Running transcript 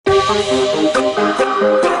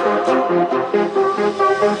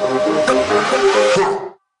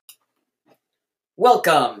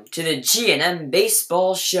Welcome to the G&M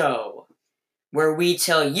Baseball Show, where we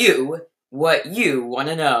tell you what you want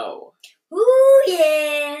to know. Ooh,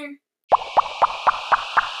 yeah!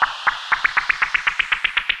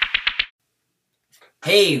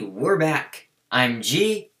 Hey, we're back. I'm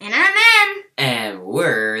G. And I'm M. And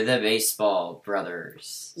we're the Baseball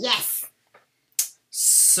Brothers. Yes.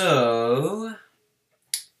 So,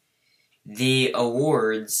 the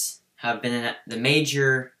awards have been,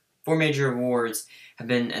 four major awards have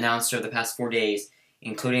been announced over the past 4 days,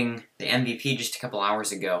 including the MVP just a couple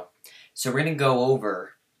hours ago. So we're going to go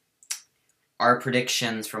over our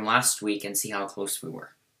predictions from last week and see how close we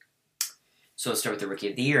were. So let's start with the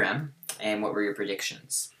Rookie of the Year, Em. And what were your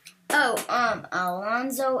predictions?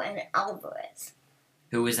 Alonso and Alvarez.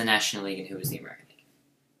 Who was the National League and who was the American League?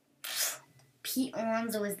 Pete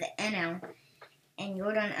Alonso was the NL, and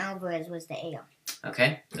Yordan Alvarez was the AL.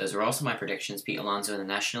 Okay, those were also my predictions. Pete Alonso in the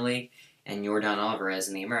National League and Yordan Alvarez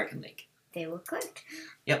in the American League. They were correct.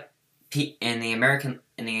 Yep. In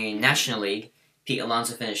the National League, Pete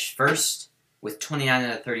Alonso finished first with 29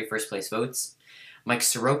 out of 30 first place votes. Mike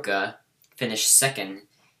Soroka finished second.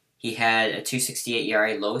 He had a 2.68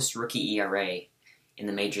 ERA, lowest rookie ERA in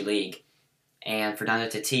the Major League. And Fernando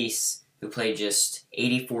Tatis, who played just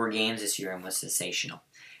 84 games this year and was sensational.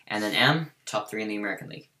 And then M, top three in the American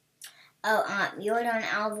League. Yordan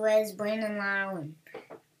Alvarez, Brandon Lau, and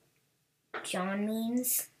John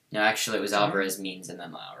Means. No, actually it was Alvarez, Means, and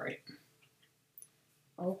then Lau, right?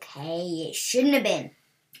 Okay, it shouldn't have been.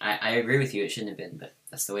 I agree with you, it shouldn't have been, but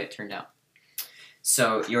that's the way it turned out.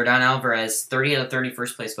 So, Yordan Alvarez, 30 out of 30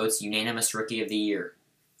 first place votes, unanimous Rookie of the Year.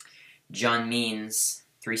 John Means,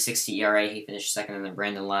 3.60 ERA, he finished second, and then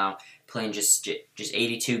Brandon Lau playing just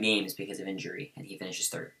 82 games because of injury, and he finishes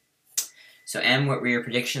third. So, M, what were your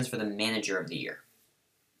predictions for the Manager of the Year?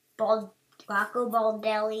 Rocco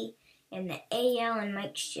Baldelli in the AL and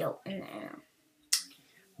Mike Shildt in the NL.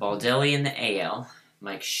 Baldelli in the AL,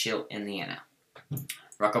 Mike Shildt in the NL.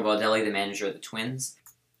 Rocco Baldelli, the manager of the Twins.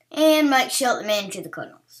 And Mike Shildt, the manager of the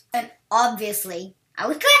Cardinals. And obviously, I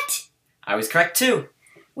was correct. I was correct too.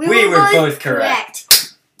 We were both correct.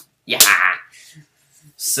 Yeah.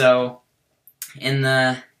 So, in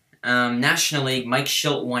the National League, Mike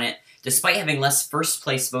Shildt won it, despite having less first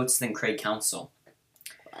place votes than Craig Counsell,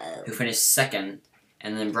 who finished second,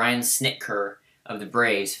 and then Brian Snitker of the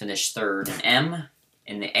Braves finished third. And M,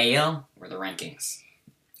 in the AL, were the rankings.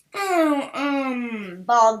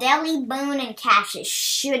 Baldelli, Boone, and Cash. It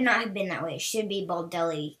should not have been that way. It should be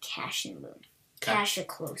Baldelli, Cash, and Boone. Okay. Cash a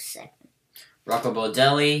close second. Rocco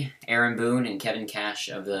Baldelli, Aaron Boone, and Kevin Cash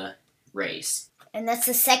of the Rays. And that's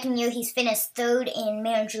the second year he's finished third in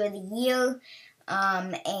Manager of the Year.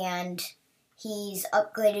 And he's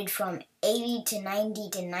upgraded from 80 to 90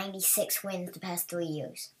 to 96 wins the past 3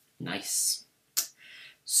 years. Nice.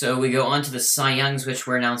 So we go on to the Cy Youngs, which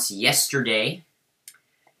were announced yesterday.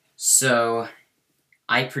 So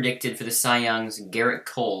I predicted for the Cy Youngs Garrett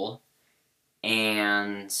Cole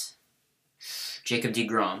and Jacob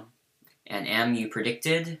deGrom. And M, you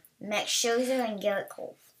predicted? Max Scherzer and Garrett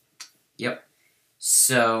Cole. Yep.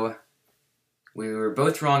 So we were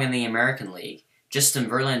both wrong in the American League. Justin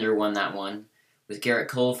Verlander won that one, with Garrett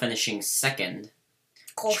Cole finishing second.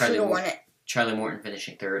 Cole should have won it. Charlie Morton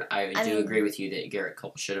finishing third. I do agree with you that Garrett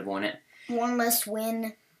Cole should have won it. One less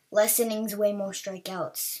win, less innings, way more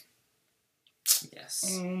strikeouts.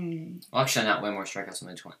 Yes. Well, actually, not way more strikeouts,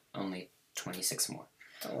 only 26 more.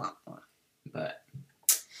 It's a lot more. But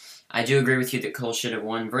I do agree with you that Cole should have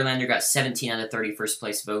won. Verlander got 17 out of 30 first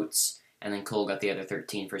place votes, and then Cole got the other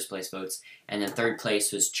 13 first place votes. And then third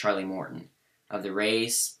place was Charlie Morton of the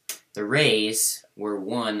Rays. The Rays were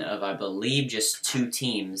one of, I believe, just 2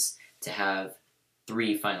 teams to have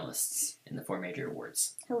 3 finalists in the 4 major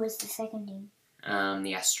awards. Who was the second team?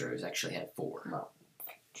 The Astros actually had 4. Well,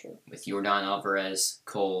 true. With Yordan Alvarez,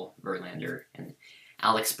 Cole, Verlander, and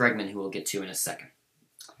Alex Bregman, who we'll get to in a second.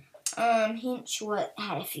 Hinch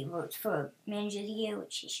had a few votes for Manager of the Year,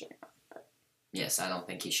 which he should have. But yes, I don't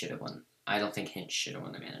think he should have won. I don't think Hinch should have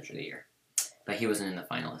won the Manager of the Year. But he wasn't in the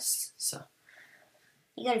finalists, so.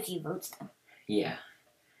 He got a few votes, though. Yeah.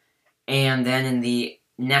 And then in the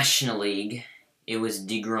National League, it was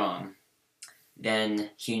deGrom,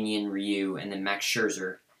 then Hyun-Jin Ryu, and then Max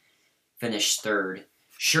Scherzer finished third.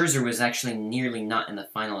 Scherzer was actually nearly not in the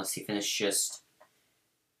finalists. He finished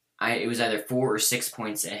it was either 4 or 6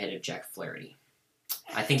 points ahead of Jack Flaherty.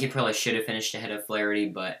 I think he probably should have finished ahead of Flaherty,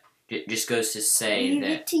 but it just goes to say Leave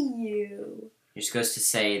that... it to you. It just goes to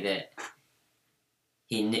say that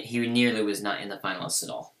he nearly was not in the finalists at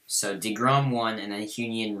all. So DeGrom won, and then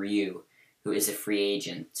Hyun-Jin Ryu, who is a free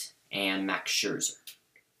agent, and Max Scherzer.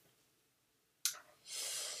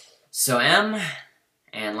 So and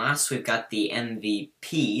last we've got the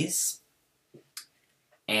MVPs.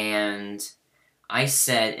 And I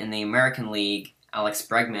said in the American League, Alex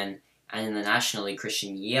Bregman, and in the National League,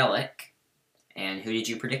 Christian Yelich. And who did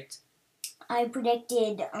you predict? I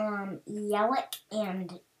predicted Yelich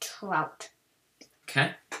and Trout.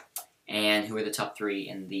 Okay. And who are the top three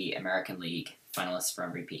in the American League finalists for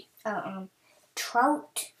MVP?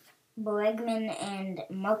 Trout, Bregman, and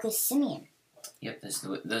Marcus Semien. Yep,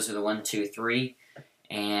 those are the 1, 2, 3.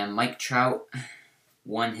 And Mike Trout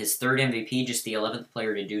won his third MVP, just the 11th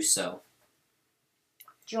player to do so.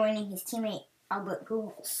 Joining his teammate Albert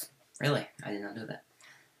Pujols. Really? I did not know that.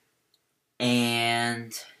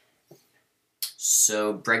 And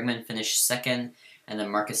so Bregman finished second, and then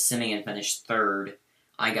Marcus Semien finished third.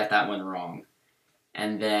 I got that one wrong.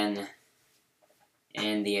 And then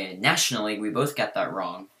in the National League, we both got that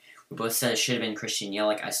wrong. We both said it should have been Christian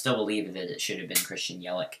Yelich. I still believe that it should have been Christian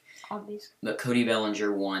Yelich. Obviously. But Cody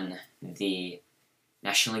Bellinger won the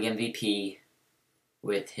National League MVP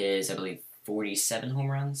with his, I believe, 47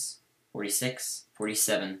 home runs? 46?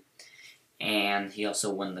 47. And he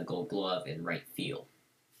also won the Gold Glove in right field.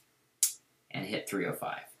 And hit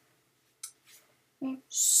 .305. Yeah.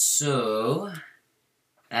 So,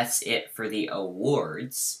 that's it for the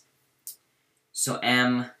awards. So,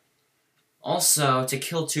 also, to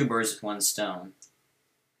kill two birds with one stone,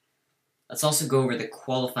 let's also go over the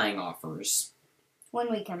qualifying offers.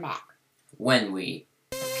 When we come back. When we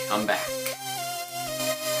come back.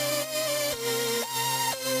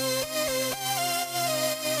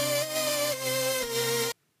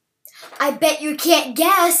 I bet you can't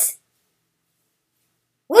guess.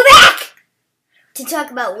 We're back to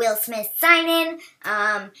talk about Will Smith signing,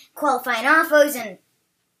 qualifying offers, and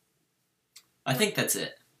I think that's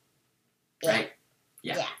it. yeah. Right?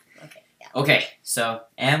 Yeah. Okay. Yeah. Okay, so,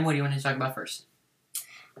 what do you want to talk about first?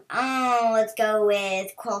 Let's go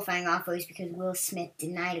with qualifying offers because Will Smith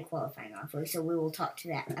denied a qualifying offer, so we will talk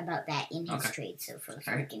about that in his trade. So first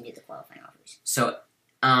we can do the qualifying offers. So,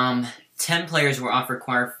 10 players were offered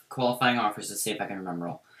qualifying offers. Let's see if I can remember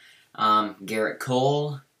all. Garrett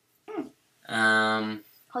Cole. Jose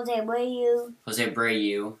Abreu.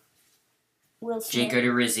 Will Smith. Jake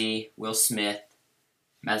Odorizzi. Will Smith.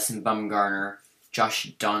 Madison Bumgarner.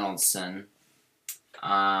 Josh Donaldson.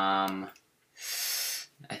 I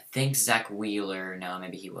think Zach Wheeler. No,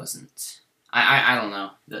 maybe he wasn't. I don't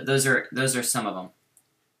know. Those are some of them.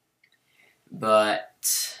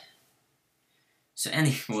 But so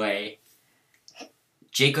anyway,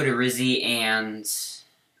 Jake Odorizzi and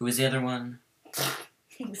who was the other one?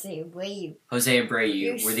 Jose Abreu. Jose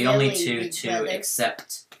Abreu were the only two to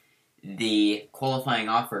accept the qualifying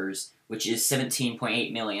offers, which is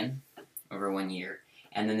 $17.8 million over 1 year,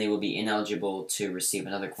 and then they will be ineligible to receive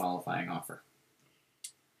another qualifying offer.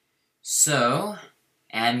 So,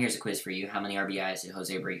 here's a quiz for you. How many RBIs did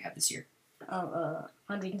Jose Abreu have this year?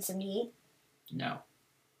 178. No.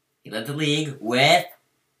 He led the league with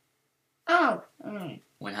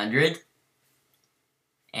 100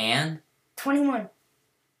 and 21.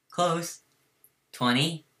 close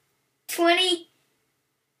 20.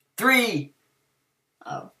 23.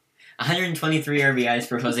 123 RBIs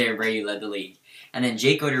for Jose Abreu led the league. And then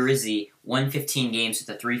Jake Odorizzi won 15 games with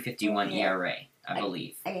a 3.51 ERA, I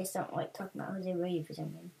believe. I just don't like talking about Jose Abreu for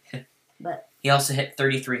some reason. But he also hit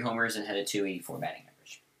 33 homers and had a .284 batting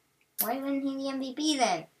average. Why wasn't he the MVP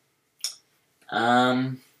then?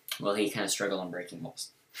 Well, he kind of struggled on breaking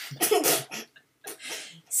balls.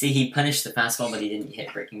 See, he punished the fastball, but he didn't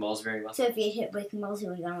hit breaking balls very well. So if he had hit breaking balls, he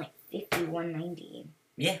would have gone like 51-90.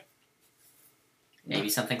 Yeah. Maybe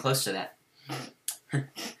something close to that.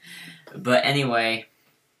 But anyway,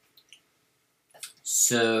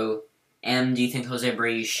 so, do you think Jose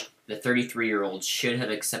Abreu, the 33-year-old, should have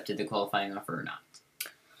accepted the qualifying offer or not?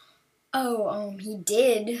 He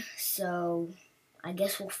did, so I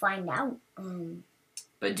guess we'll find out.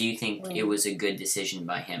 But do you think it was a good decision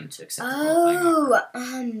by him to accept the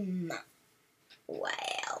qualifying offer?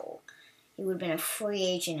 Well, he would have been a free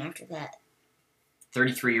agent after that.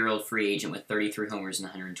 33-year-old free agent with 33 homers and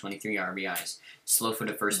 123 RBIs.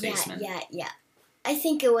 Slow-footed first baseman. Yeah. I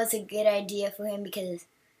think it was a good idea for him because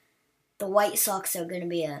the White Sox are going to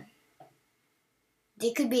be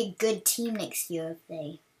they could be a good team next year if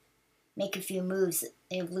they make a few moves.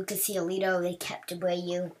 They have Lucas Giolito, they kept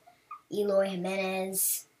Abreu, Eloy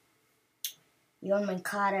Jimenez, Yoan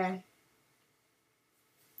Moncada.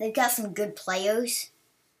 They've got some good players,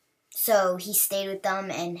 so he stayed with them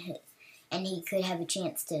and he could have a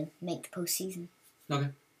chance to make the postseason. Okay.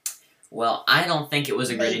 Well, I don't think it was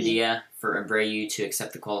a great Maybe. idea for Abreu to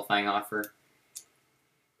accept the qualifying offer.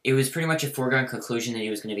 It was pretty much a foregone conclusion that he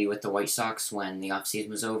was going to be with the White Sox when the offseason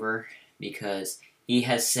was over, because he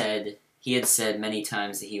had said many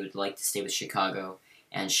times that he would like to stay with Chicago,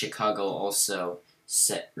 and Chicago also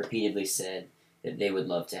repeatedly said that they would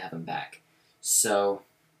love to have him back. So,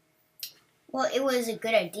 Well, it was a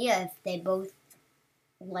good idea if they both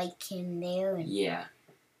like him there. And yeah.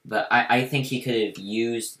 But I think he could have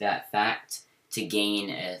used that fact to gain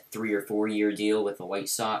a 3 or 4 year deal with the White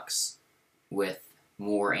Sox with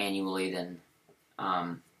more annually than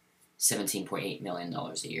 $17.8 million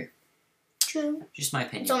a year. True. Just my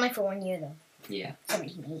opinion. It's only for 1 year though. Yeah.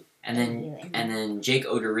 17.8. And then Jake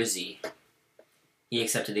Odorizzi, he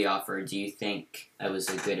accepted the offer. Do you think that was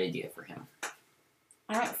a good idea for him?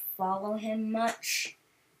 I don't follow him much.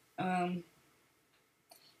 He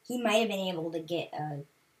might have been able to get a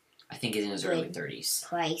I think he's in his early 30s.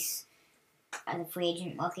 price at the free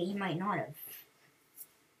agent market. He might not have.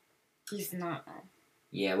 He's not.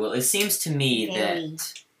 Yeah, well, it seems to me Very.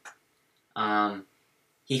 that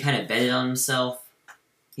he kind of betted on himself.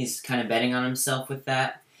 He's kind of betting on himself with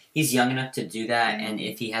that. He's young enough to do that, and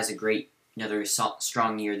if he has another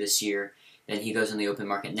strong year this year, then he goes on the open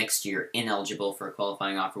market next year, ineligible for a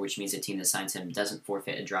qualifying offer, which means the team that signs him doesn't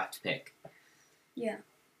forfeit a draft pick. Yeah.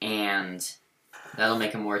 And that'll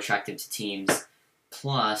make him more attractive to teams.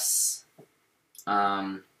 Plus,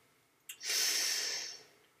 what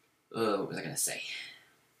was I going to say?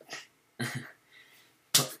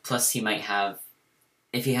 Plus, he might have,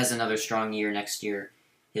 if he has another strong year next year,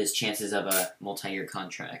 his chances of a multi-year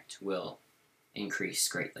contract will increase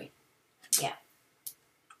greatly. Yeah.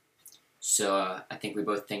 So, I think we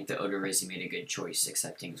both think that Odorizzi made a good choice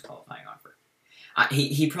accepting his qualifying offer.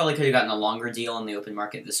 He probably could have gotten a longer deal on the open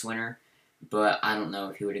market this winter, but I don't know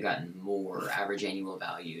if he would have gotten more average annual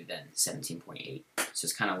value than 17.8. So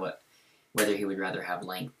it's kind of whether he would rather have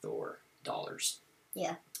length or dollars.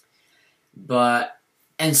 Yeah.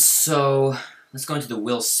 And so let's go into the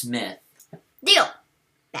Will Smith. Deal.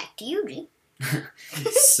 Back to you, G.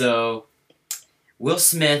 So Will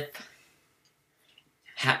Smith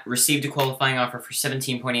received a qualifying offer for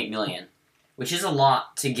 $17.8 million, which is a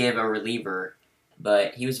lot to give a reliever,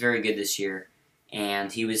 but he was very good this year,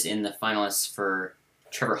 and he was in the finalists for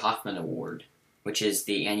Trevor Hoffman Award, which is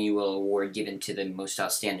the annual award given to the most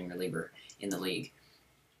outstanding reliever in the league.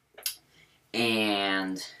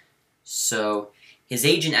 And so his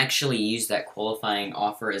agent actually used that qualifying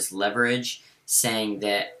offer as leverage, saying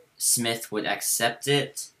that Smith would accept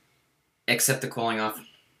the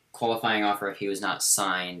qualifying offer if he was not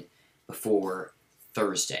signed before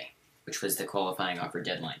Thursday, which was the qualifying offer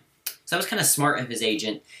deadline. So that was kind of smart of his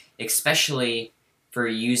agent, especially for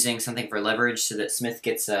using something for leverage so that Smith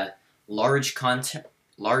gets a large contract,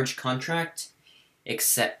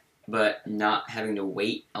 but not having to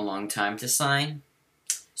wait a long time to sign.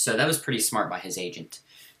 So that was pretty smart by his agent.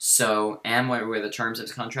 So, Am, what were the terms of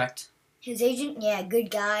his contract? His agent, yeah,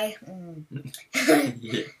 good guy.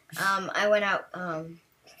 Yeah. I went out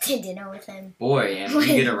to dinner with him. Boy, Am, you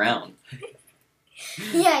get around.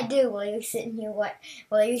 Yeah, I do. While you're sitting here,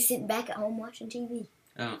 while you're sitting back at home watching TV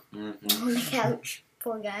Oh. Mm-hmm. on the couch,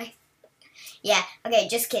 poor guy. Yeah. Okay,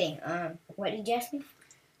 just kidding. What did you ask me?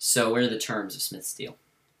 So, what are the terms of Smith's deal?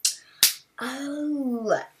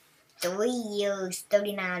 Oh, 3 years,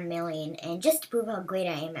 $39 million, and just to prove how great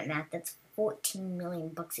I am at math, that's $14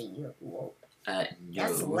 million a year. Whoa, No.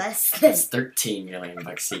 that's less than. That's $13 million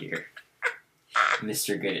a year.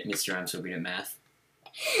 Mr. I'm so good at math.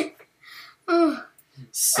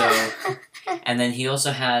 So, and then he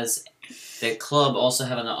also has, the club also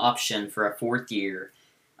have an option for a 4th year,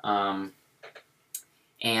 and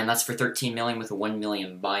that's for $13 million with a $1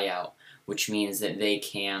 million buyout, which means that they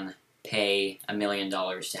can pay $1 million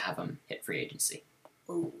to have him hit free agency.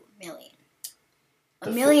 Ooh, $1 million.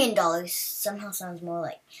 $1 million somehow sounds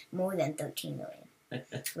more than $13 million.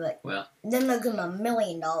 Like, Well, then they'll give him $1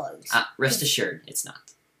 million. Rest assured, it's not.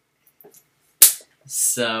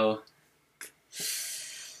 So,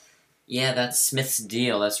 yeah, that's Smith's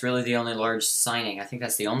deal. That's really the only large signing. I think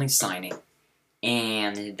that's the only signing.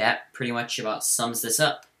 And that pretty much about sums this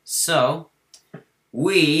up. So,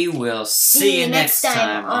 we will see you next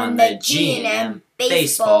time on the G&M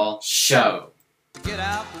Baseball Show. Get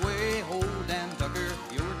out the way, hold and tucker.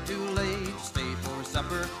 You're too late. Stay for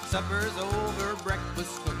supper. Supper's over.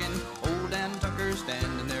 Breakfast cooking. Old and Tucker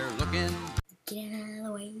standing there looking. Get out of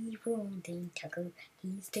the way from Dean Tucker.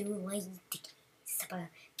 He's too late to get supper.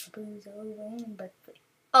 Supper's over and breakfast.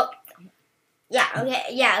 Oh, yeah,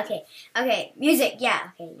 okay. Okay, music,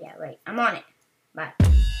 yeah, right. I'm on it. Bye.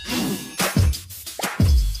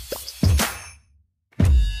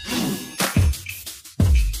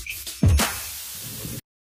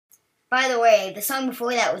 By the way, the song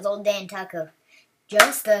before that was Old Dan Tucker.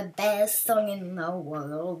 Just the best song in the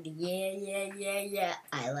world. Yeah, yeah, yeah, yeah.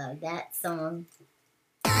 I love that song.